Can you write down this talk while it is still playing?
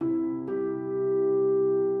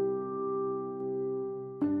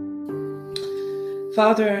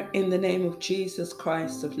Father, in the name of Jesus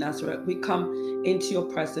Christ of Nazareth, we come into your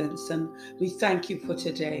presence and we thank you for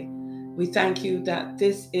today. We thank you that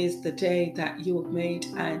this is the day that you have made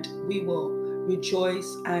and we will rejoice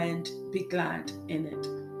and be glad in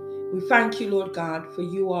it. We thank you, Lord God, for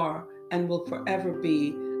you are and will forever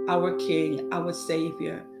be our King, our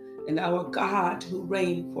Savior, and our God who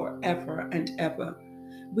reigns forever and ever.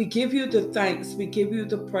 We give you the thanks, we give you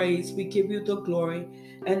the praise, we give you the glory,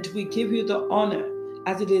 and we give you the honor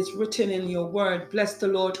as it is written in your word. Bless the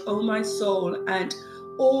Lord, O my soul, and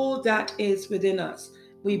all that is within us.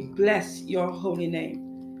 We bless your holy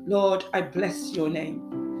name. Lord, I bless your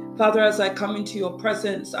name. Father, as I come into your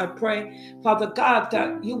presence, I pray, Father God,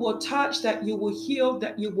 that you will touch, that you will heal,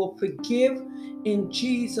 that you will forgive in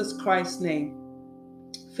Jesus Christ's name.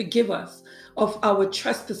 Forgive us of our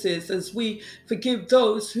trespasses as we forgive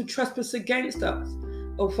those who trespass against us.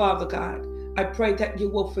 Oh, Father God, I pray that you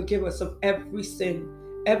will forgive us of every sin,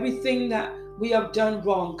 everything that we have done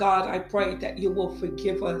wrong. God, I pray that you will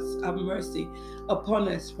forgive us, have mercy upon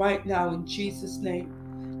us right now in Jesus' name.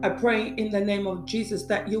 I pray in the name of Jesus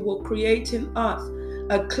that you will create in us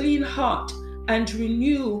a clean heart and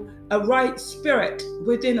renew a right spirit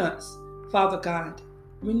within us, Father God.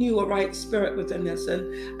 Renew a right spirit within us.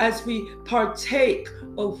 And as we partake,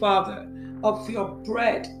 oh Father, of your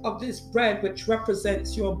bread, of this bread which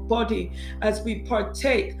represents your body, as we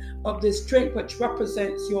partake of this drink which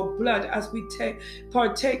represents your blood, as we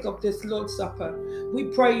partake of this Lord's Supper, we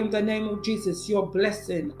pray in the name of Jesus your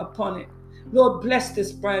blessing upon it. Lord, bless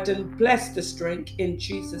this bread and bless this drink in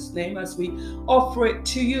Jesus' name as we offer it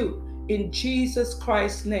to you in Jesus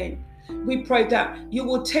Christ's name. We pray that you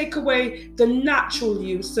will take away the natural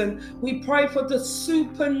use, and we pray for the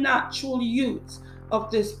supernatural use of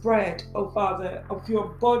this bread, oh Father, of your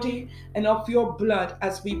body and of your blood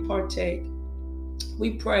as we partake.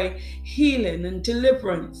 We pray healing and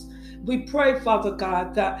deliverance. We pray, Father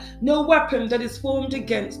God, that no weapon that is formed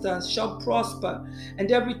against us shall prosper,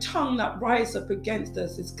 and every tongue that rises up against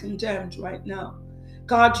us is condemned right now.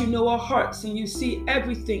 God, you know our hearts and you see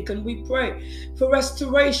everything, and we pray for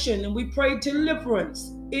restoration and we pray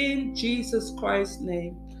deliverance in Jesus Christ's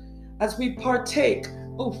name. As we partake,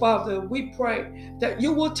 oh Father, we pray that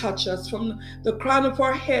you will touch us from the crown of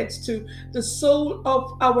our heads to the sole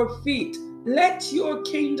of our feet. Let your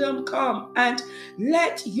kingdom come and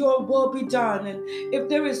let your will be done. And if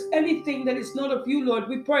there is anything that is not of you, Lord,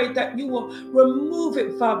 we pray that you will remove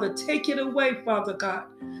it, Father. Take it away, Father God,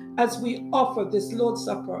 as we offer this Lord's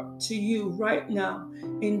Supper to you right now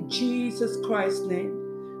in Jesus Christ's name.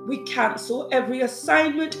 We cancel every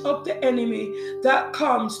assignment of the enemy that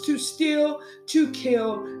comes to steal, to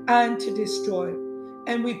kill, and to destroy.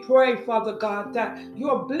 And we pray, Father God, that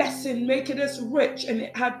your blessing make it us rich and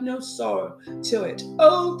it had no sorrow to it.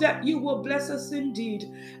 Oh, that you will bless us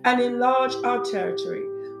indeed and enlarge our territory,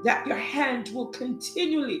 that your hand will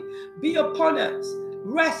continually be upon us,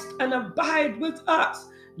 rest and abide with us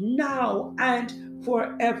now and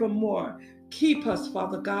forevermore. Keep us,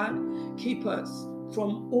 Father God. Keep us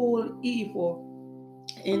from all evil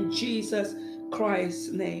in Jesus Christ's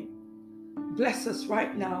name. Bless us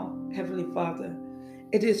right now, Heavenly Father.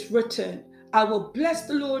 It is written, I will bless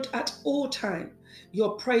the Lord at all times.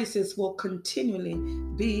 Your praises will continually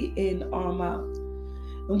be in our mouth.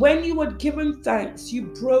 And when you had given thanks, you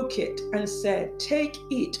broke it and said, take,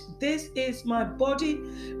 eat. This is my body,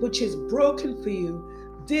 which is broken for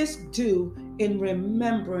you. This do in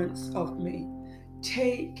remembrance of me.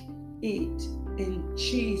 Take, eat in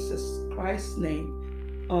Jesus Christ's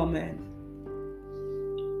name. Amen.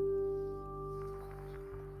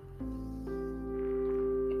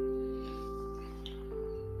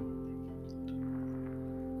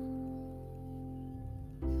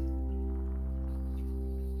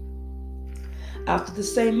 After the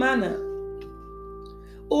same manner,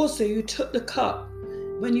 also you took the cup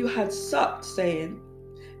when you had supped, saying,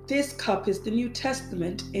 this cup is the New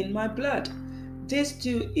Testament in my blood. This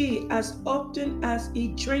do ye as often as ye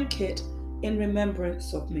drink it in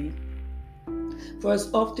remembrance of me. For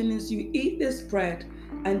as often as you eat this bread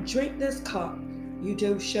and drink this cup, you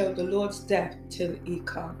do show the Lord's death till he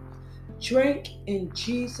come. Drink in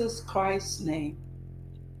Jesus Christ's name.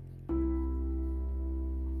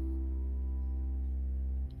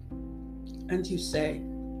 And you say,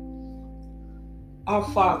 Our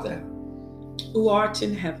Father, who art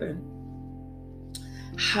in heaven,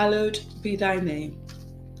 hallowed be thy name.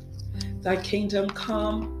 Thy kingdom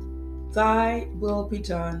come, thy will be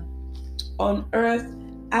done, on earth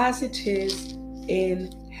as it is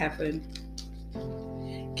in heaven.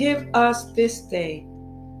 Give us this day,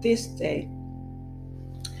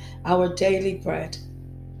 our daily bread,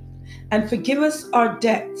 And forgive us our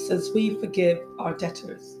debts as we forgive our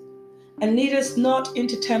debtors. And lead us not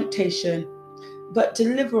into temptation, but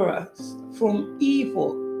deliver us from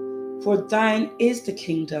evil. For thine is the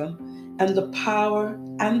kingdom, and the power,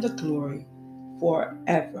 and the glory,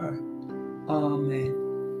 forever. Amen.